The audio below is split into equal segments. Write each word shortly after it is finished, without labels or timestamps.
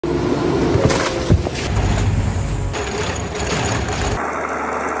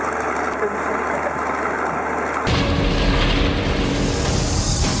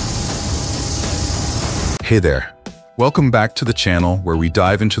Hey there. Welcome back to the channel where we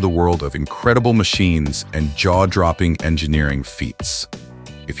dive into the world of incredible machines and jaw-dropping engineering feats.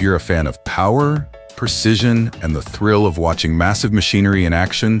 If you're a fan of power, precision, and the thrill of watching massive machinery in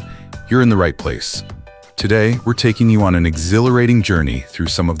action, you're in the right place. Today, we're taking you on an exhilarating journey through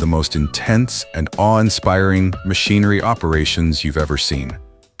some of the most intense and awe-inspiring machinery operations you've ever seen.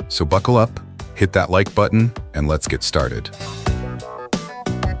 So buckle up, hit that like button, and let's get started.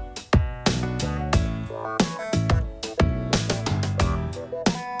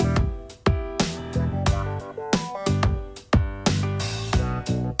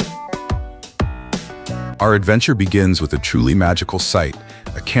 Our adventure begins with a truly magical sight,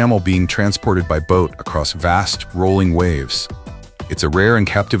 a camel being transported by boat across vast, rolling waves. It's a rare and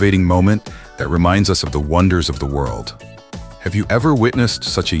captivating moment that reminds us of the wonders of the world. Have you ever witnessed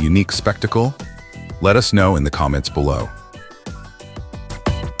such a unique spectacle? Let us know in the comments below.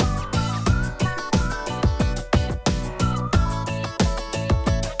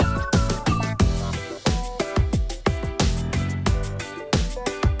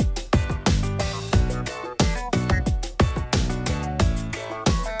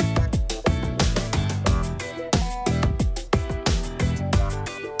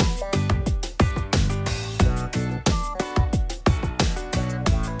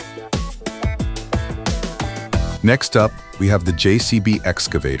 Next up, we have the JCB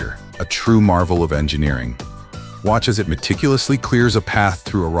excavator, a true marvel of engineering. Watch as it meticulously clears a path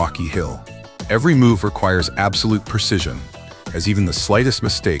through a rocky hill. Every move requires absolute precision, as even the slightest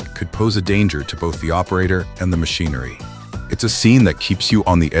mistake could pose a danger to both the operator and the machinery. It's a scene that keeps you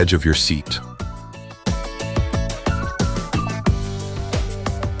on the edge of your seat.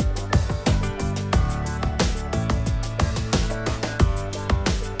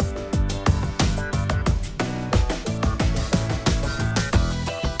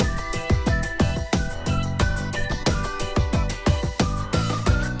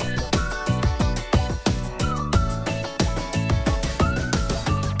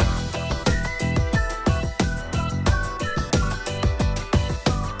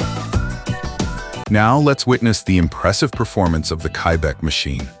 Now let's witness the impressive performance of the Camel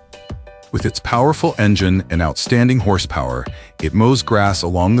machine. With its powerful engine and outstanding horsepower, it mows grass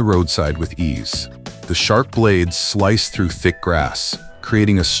along the roadside with ease. The sharp blades slice through thick grass,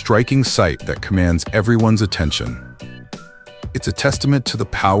 creating a striking sight that commands everyone's attention. It's a testament to the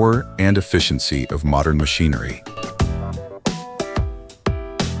power and efficiency of modern machinery.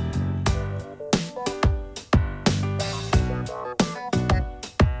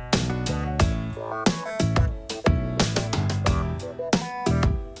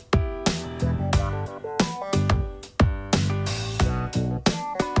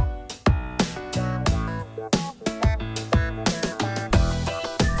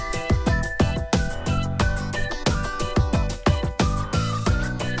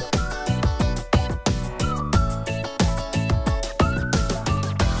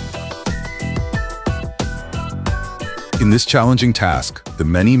 In this challenging task, the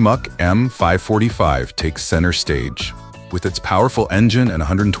Muck M545 takes center stage. With its powerful engine and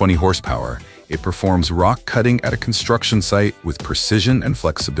 120 horsepower, it performs rock cutting at a construction site with precision and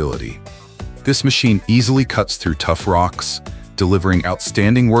flexibility. This machine easily cuts through tough rocks, delivering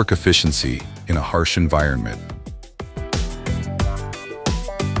outstanding work efficiency in a harsh environment.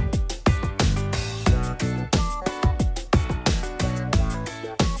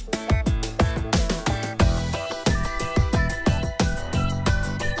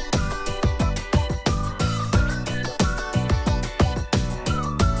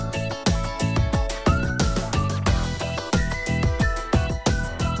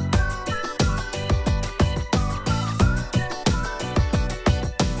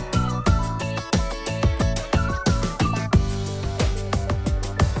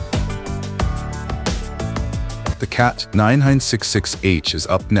 The Cat 9966H is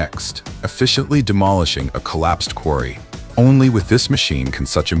up next, efficiently demolishing a collapsed quarry. Only with this machine can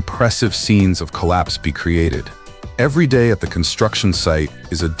such impressive scenes of collapse be created. Every day at the construction site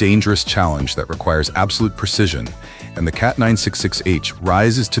is a dangerous challenge that requires absolute precision, and the Cat 966H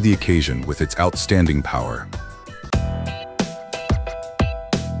rises to the occasion with its outstanding power.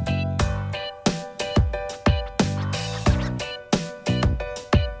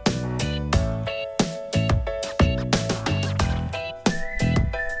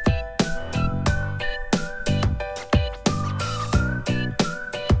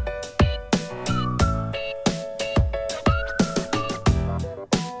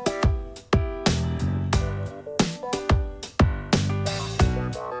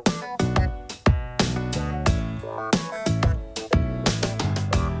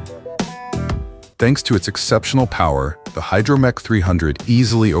 Thanks to its exceptional power, the Hydromech 300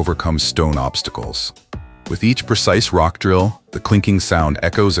 easily overcomes stone obstacles. With each precise rock drill, the clinking sound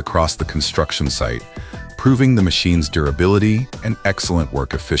echoes across the construction site, proving the machine's durability and excellent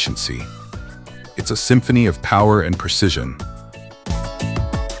work efficiency. It's a symphony of power and precision.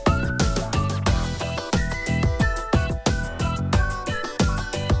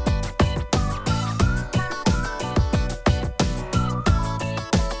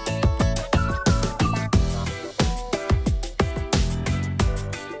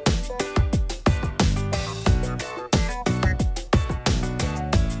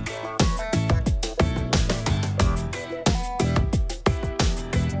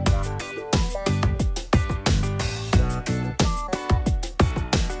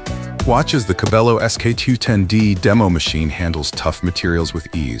 Watch as the Camel SK210D demo machine handles tough materials with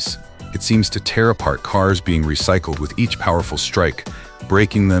ease. It seems to tear apart cars being recycled with each powerful strike,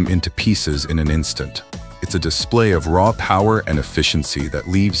 breaking them into pieces in an instant. It's a display of raw power and efficiency that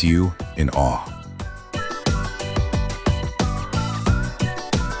leaves you in awe.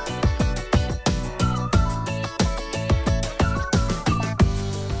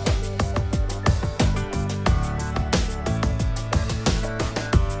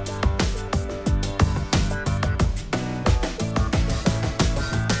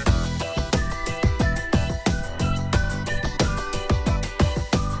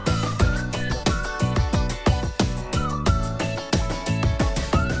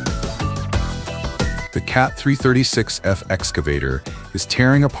 The Cat 336F excavator is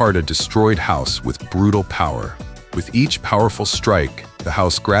tearing apart a destroyed house with brutal power. With each powerful strike, the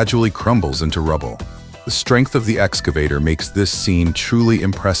house gradually crumbles into rubble. The strength of the excavator makes this scene truly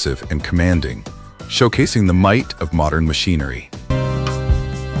impressive and commanding, showcasing the might of modern machinery.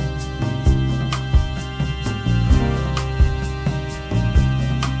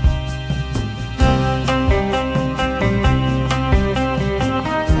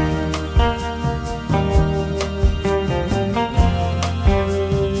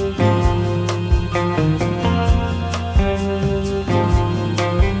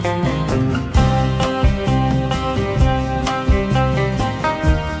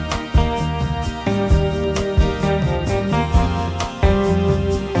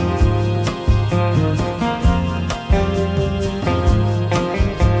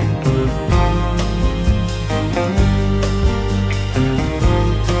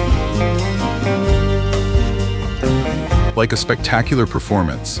 Like a spectacular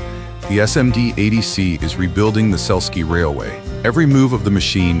performance, the SMD-80C is rebuilding the Selski Railway. Every move of the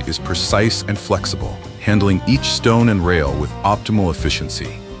machine is precise and flexible, handling each stone and rail with optimal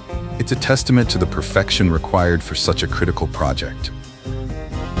efficiency. It's a testament to the perfection required for such a critical project.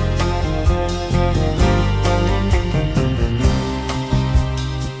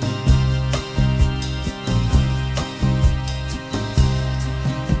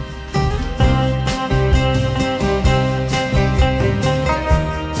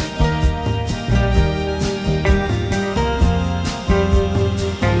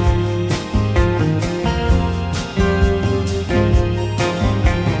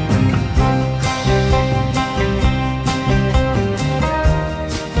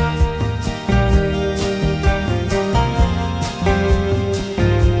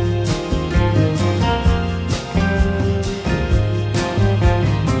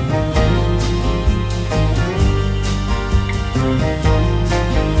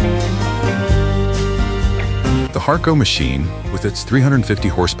 The Harco machine, with its 350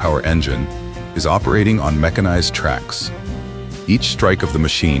 horsepower engine, is operating on mechanized tracks. Each strike of the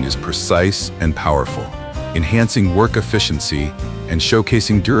machine is precise and powerful, enhancing work efficiency and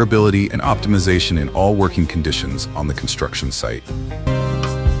showcasing durability and optimization in all working conditions on the construction site.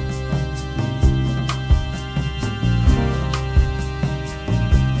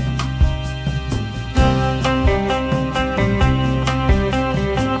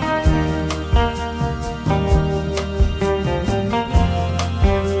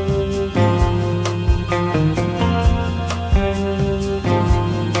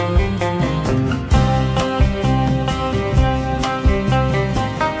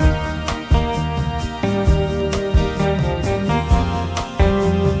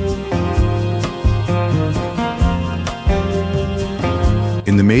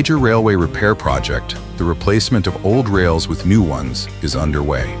 In the major railway repair project, the replacement of old rails with new ones is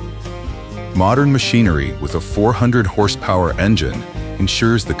underway. Modern machinery with a 400 horsepower engine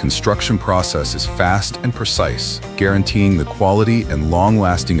ensures the construction process is fast and precise, guaranteeing the quality and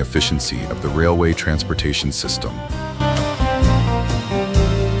long-lasting efficiency of the railway transportation system.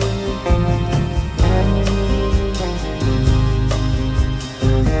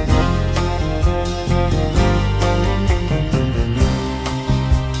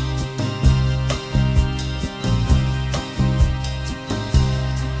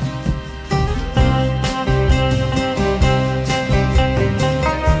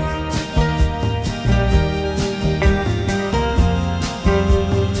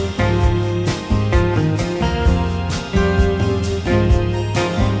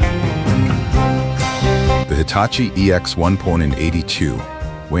 Hitachi EX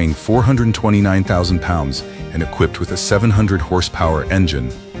 1.82, weighing 429,000 pounds and equipped with a 700 horsepower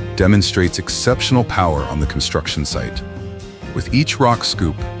engine, demonstrates exceptional power on the construction site. With each rock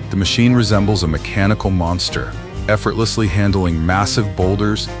scoop, the machine resembles a mechanical monster, effortlessly handling massive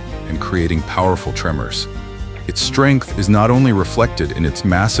boulders and creating powerful tremors. Its strength is not only reflected in its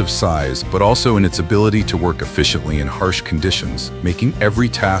massive size, but also in its ability to work efficiently in harsh conditions, making every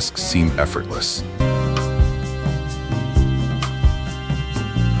task seem effortless.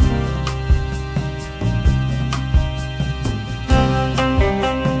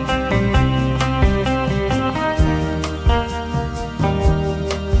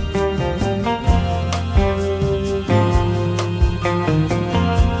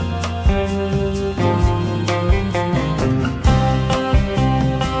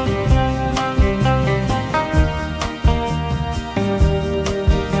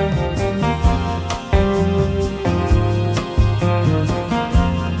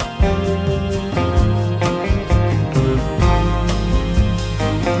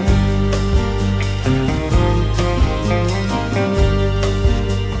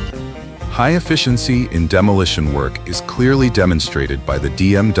 High efficiency in demolition work is clearly demonstrated by the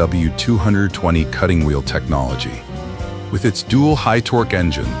DMW 220 cutting wheel technology. With its dual high-torque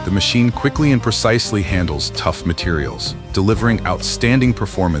engine, the machine quickly and precisely handles tough materials, delivering outstanding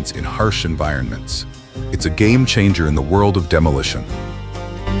performance in harsh environments. It's a game changer in the world of demolition.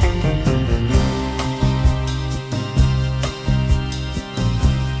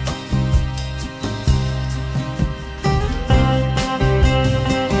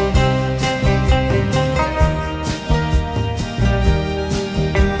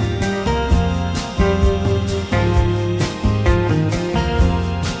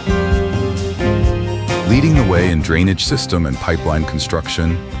 Leading the way in drainage system and pipeline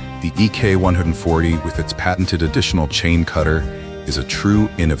construction, the EK 140 with its patented additional chain cutter is a true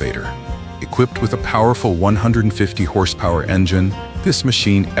innovator. Equipped with a powerful 150 horsepower engine, this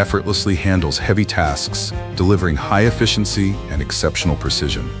machine effortlessly handles heavy tasks, delivering high efficiency and exceptional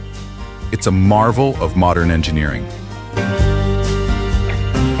precision. It's a marvel of modern engineering.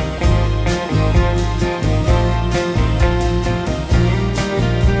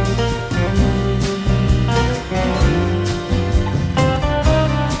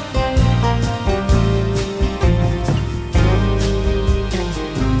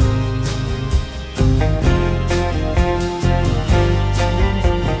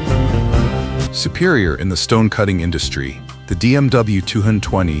 Superior in the stone cutting industry, the DMW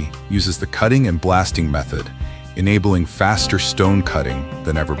 220 uses the cutting and blasting method, enabling faster stone cutting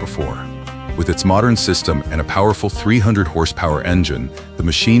than ever before. With its modern system and a powerful 300 horsepower engine, the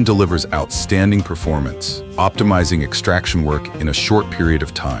machine delivers outstanding performance, optimizing extraction work in a short period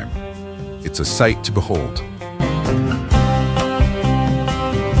of time. It's a sight to behold.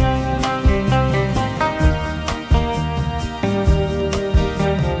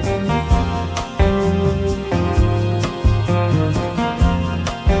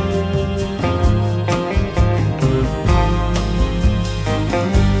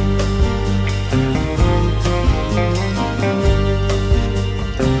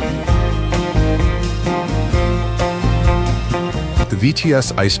 The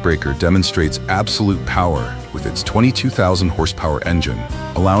VTS Icebreaker demonstrates absolute power with its 22,000 horsepower engine,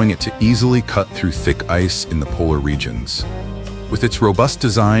 allowing it to easily cut through thick ice in the polar regions. With its robust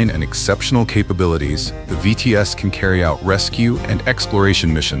design and exceptional capabilities, the VTS can carry out rescue and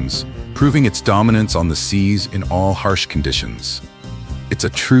exploration missions, proving its dominance on the seas in all harsh conditions. It's a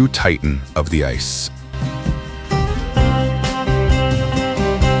true titan of the ice.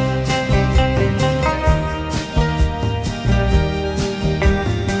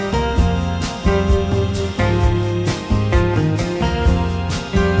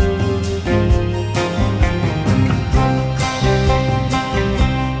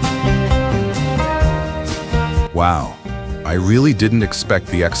 Wow, I really didn't expect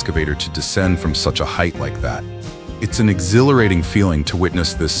the excavator to descend from such a height like that. It's an exhilarating feeling to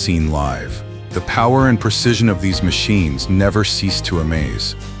witness this scene live. The power and precision of these machines never cease to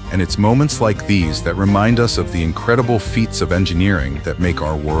amaze, and it's moments like these that remind us of the incredible feats of engineering that make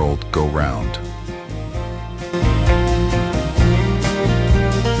our world go round.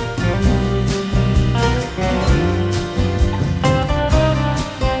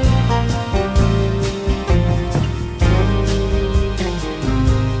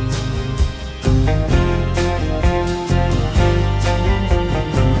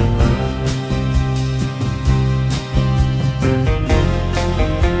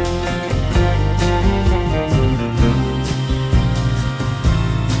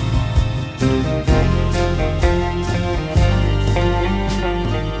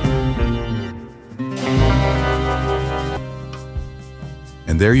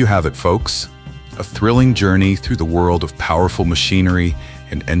 there you have it, folks. A thrilling journey through the world of powerful machinery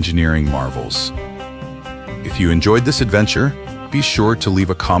and engineering marvels. If you enjoyed this adventure, be sure to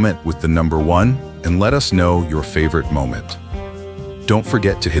leave a comment with the number 1 and let us know your favorite moment. Don't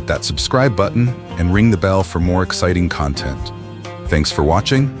forget to hit that subscribe button and ring the bell for more exciting content. Thanks for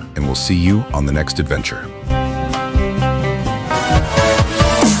watching, and we'll see you on the next adventure.